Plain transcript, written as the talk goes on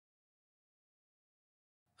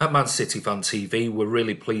At Man City Fan TV, we're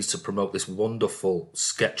really pleased to promote this wonderful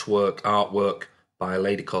sketchwork, artwork by a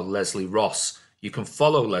lady called Leslie Ross. You can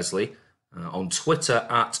follow Leslie on Twitter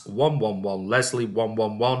at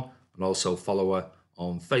 111Leslie111 and also follow her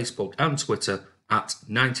on Facebook and Twitter at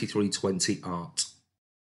 9320art.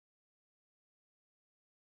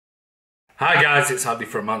 Hi guys, it's Andy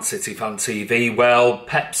from Man City Fan TV. Well,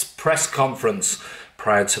 Pep's press conference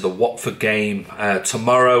prior to the Watford game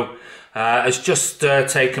tomorrow has just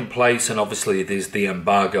taken place, and obviously there's the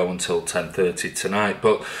embargo until 10:30 tonight.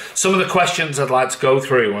 But some of the questions I'd like to go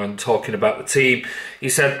through when talking about the team, he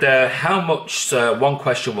said one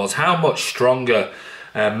question was, how much stronger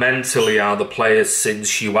mentally are the players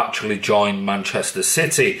since you actually joined Manchester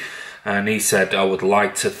City? And he said, I would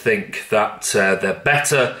like to think that they're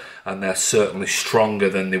better and they're certainly stronger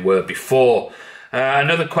than they were before.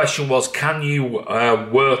 Another question was, can you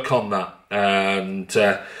work on that?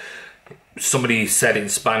 And somebody said in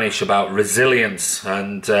Spanish about resilience,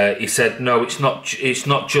 and he said, no, it's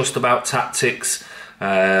not just about tactics.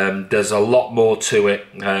 There's a lot more to it.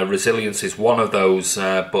 Resilience is one of those,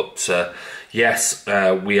 but yes,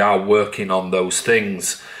 we are working on those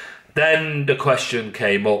things. Then the question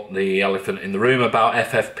came up, the elephant in the room, about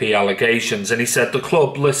FFP allegations, and he said, the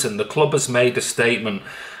club has made a statement.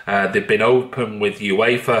 They've been open with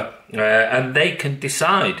UEFA, and they can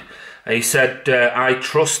decide. He said, I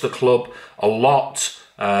trust the club a lot,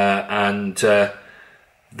 and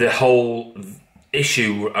the whole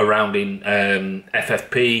issue around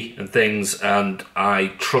FFP and things, and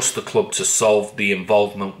I trust the club to solve the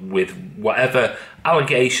involvement with whatever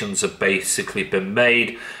allegations have basically been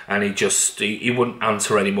made. And he wouldn't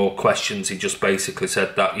answer any more questions. He just basically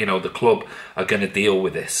said that, the club are going to deal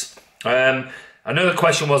with this. Another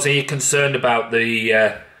question was, are you concerned about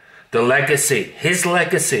the legacy, his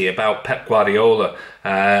legacy, about Pep Guardiola,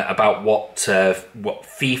 about what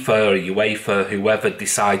FIFA or UEFA, whoever,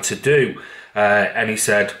 decide to do? And he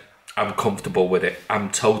said, I'm comfortable with it. I'm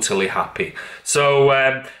totally happy.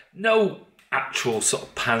 So no actual sort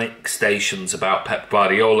of panic stations about Pep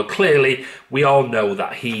Guardiola. Clearly, we all know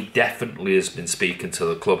that he definitely has been speaking to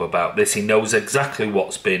the club about this. He knows exactly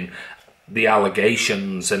what's been the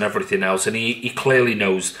allegations and everything else, and he clearly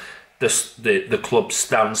knows the club's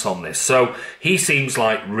stance on this. So he seems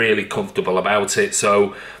like really comfortable about it.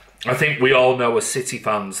 So I think we all know as City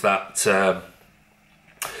fans that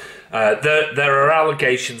there are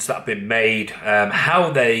allegations that have been made.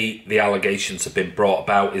 How the allegations have been brought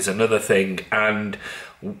about is another thing, and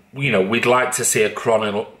we'd like to see a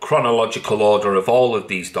chronological order of all of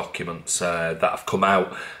these documents that have come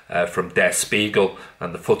out from Der Spiegel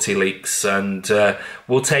and the Footy Leaks, and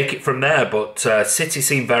we'll take it from there. But City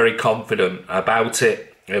seem very confident about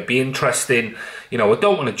it. It'd be interesting. I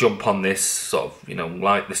don't want to jump on this sort of,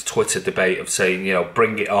 like this Twitter debate of saying,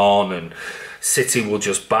 bring it on and City will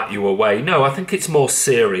just bat you away. No, I think it's more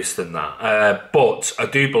serious than that. But I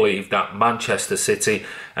do believe that Manchester City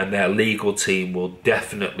and their legal team will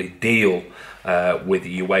definitely deal with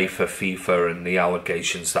UEFA, FIFA and the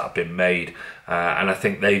allegations that have been made. And I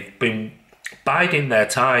think they've been biding their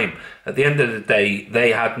time. At the end of the day,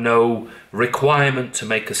 they had no requirement to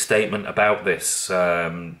make a statement about this,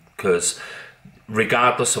 because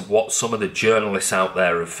regardless of what some of the journalists out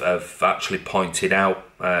there have actually pointed out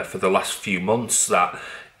for the last few months, that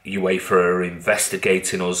UEFA are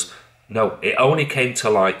investigating us. No, it only came to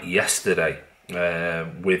light yesterday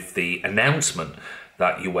with the announcement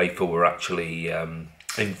that UEFA were actually going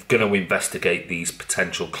to investigate these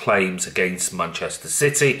potential claims against Manchester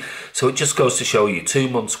City. So it just goes to show you 2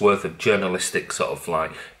 months worth of journalistic sort of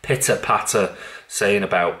like pitter-patter saying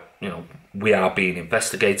about, we are being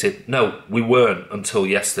investigated. No, we weren't until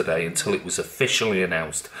yesterday, until it was officially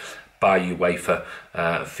announced by UEFA,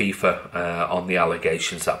 FIFA, on the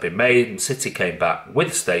allegations that have been made. And City came back with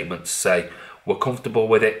a statement to say, we're comfortable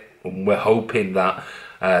with it, and we're hoping that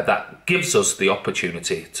that gives us the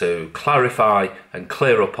opportunity to clarify and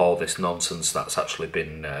clear up all this nonsense that's actually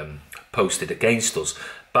been posted against us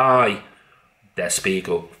by Der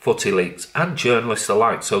Spiegel, Footy Leaks and journalists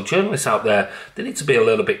alike. So journalists out there, they need to be a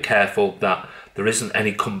little bit careful that there isn't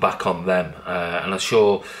any comeback on them. And I'm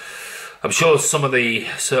sure some of the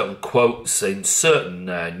certain quotes in certain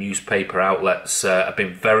newspaper outlets have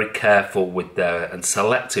been very careful with and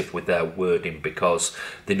selective with their wording, because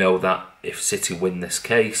they know that if City win this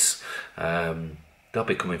case, they'll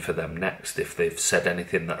be coming for them next if they've said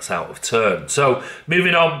anything that's out of turn. So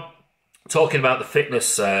moving on, talking about the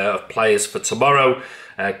fitness of players for tomorrow.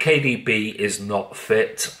 KDB is not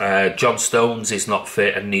fit, John Stones is not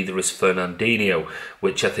fit, and neither is Fernandinho,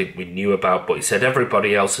 which I think we knew about, but he said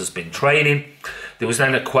everybody else has been training. there was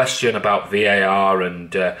then a question about VAR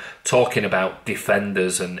and talking about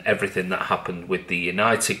defenders and everything that happened with the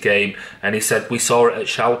United game, and he said, we saw it at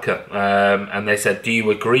Schalke, and they said, do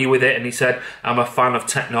you agree with it? And he said, I'm a fan of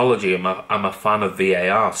technology, I'm a fan of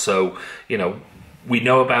VAR, so, you know, we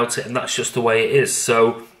know about it and that's just the way it is.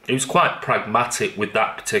 So he was quite pragmatic with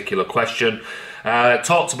that particular question.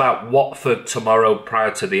 Talked about Watford tomorrow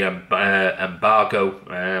prior to the embargo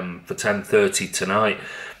for 10:30 tonight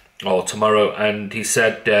or tomorrow, and he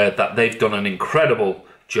said that they've done an incredible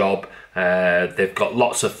job. They've got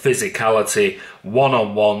lots of physicality,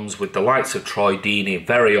 one-on-ones with the likes of Troy Deeney,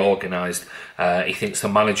 very organised. He thinks the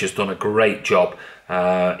manager's done a great job.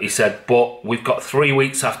 He said, but we've got 3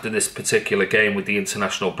 weeks after this particular game with the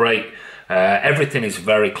international break. Everything is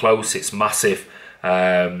very close, it's massive.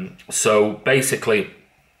 So basically,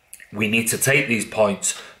 we need to take these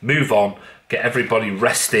points, move on, get everybody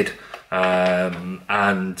rested,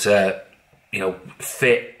 and you know,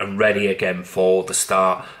 fit and ready again for the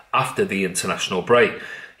start after the international break.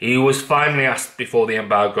 He was finally asked before the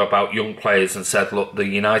embargo about young players and said, look, the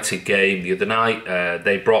United game the other night,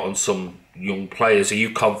 they brought on some young players. Are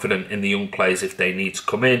you confident in the young players if they need to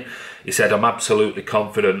come in? He said, I'm absolutely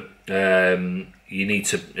confident. We need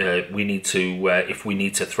to, if we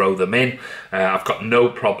need to throw them in, I've got no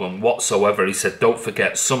problem whatsoever. He said, don't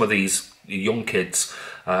forget, some of these young kids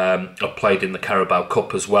have played in the Carabao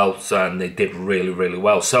Cup as well, and they did really, really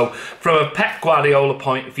well. So from a Pep Guardiola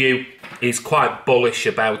point of view, he's quite bullish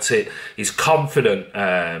about it. He's confident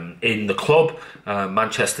in the club,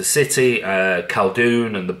 Manchester City,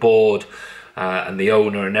 Khaldoon and the board, and the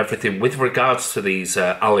owner and everything with regards to these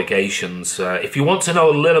allegations. If you want to know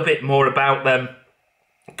a little bit more about them,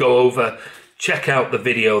 go over, check out the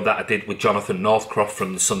video that I did with Jonathan Northcroft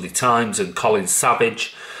from the Sunday Times and Colin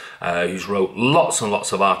Savage, who's wrote lots and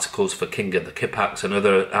lots of articles for King of the Kippax and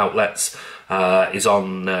other outlets. Is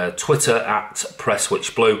on Twitter at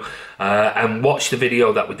PressWhitchBlue, and watch the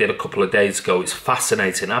video that we did a couple of days ago. It's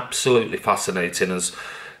fascinating, absolutely fascinating, as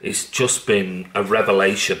it's just been a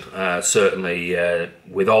revelation, certainly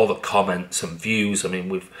with all the comments and views. I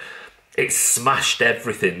mean, it's smashed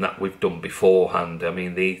everything that we've done beforehand. I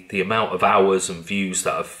mean, the amount of hours and views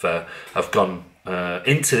that have gone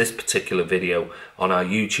into this particular video on our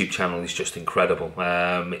YouTube channel is just incredible.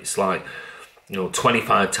 It's like, you know,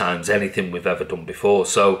 25 times anything we've ever done before.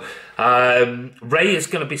 So Ray is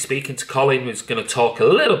going to be speaking to Colin, who's going to talk a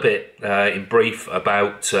little bit in brief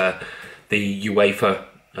about the UEFA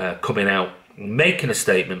coming out, making a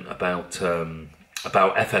statement about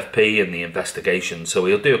FFP and the investigation. So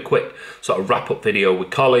he'll do a quick sort of wrap-up video with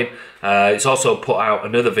Colin. He's also put out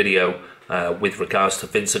another video with regards to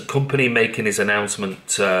Vincent Kompany making his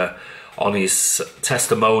announcement on his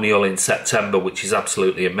testimonial in September, which is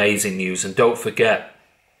absolutely amazing news. And don't forget,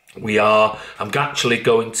 I'm actually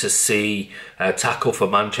going to see Tackle for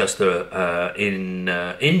Manchester in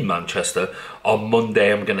Manchester on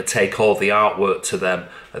Monday. I'm going to take all the artwork to them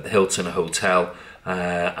at the Hilton Hotel,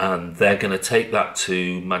 and they're going to take that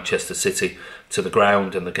to Manchester City, to the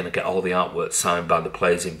ground, and they're going to get all the artwork signed by the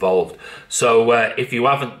players involved. So if you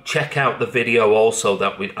haven't, check out the video also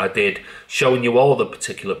that I did showing you all the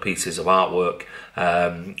particular pieces of artwork,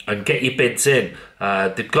 and get your bids in.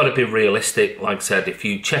 They've got to be realistic. Like I said, if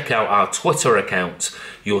you check out our Twitter account,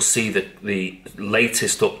 you'll see the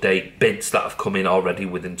latest update bids that have come in already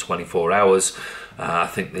within 24 hours. I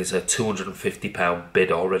think there's a £250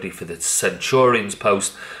 bid already for the Centurions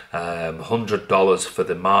post, $100 for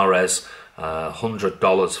the Mahrez,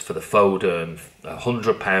 $100 for the Foden,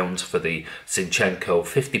 £100 for the Zinchenko,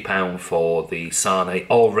 £50 for the Sane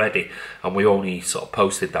already, and we only sort of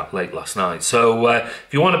posted that late last night. So if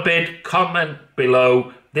you want to bid, comment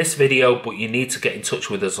below this video, but you need to get in touch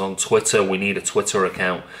with us on Twitter. We need a Twitter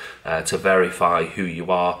account to verify who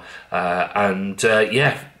you are, and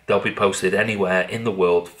yeah, they'll be posted anywhere in the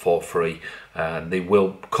world for free. They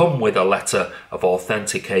will come with a letter of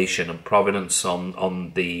authentication and provenance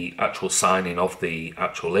on the actual signing of the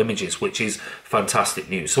actual images, which is fantastic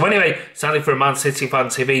news. So anyway, signing for a Man City Fan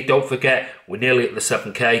TV. Don't forget, we're nearly at the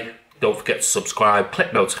 7K. Don't forget to subscribe,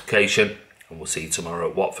 click notification, and we'll see you tomorrow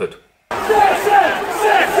at Watford.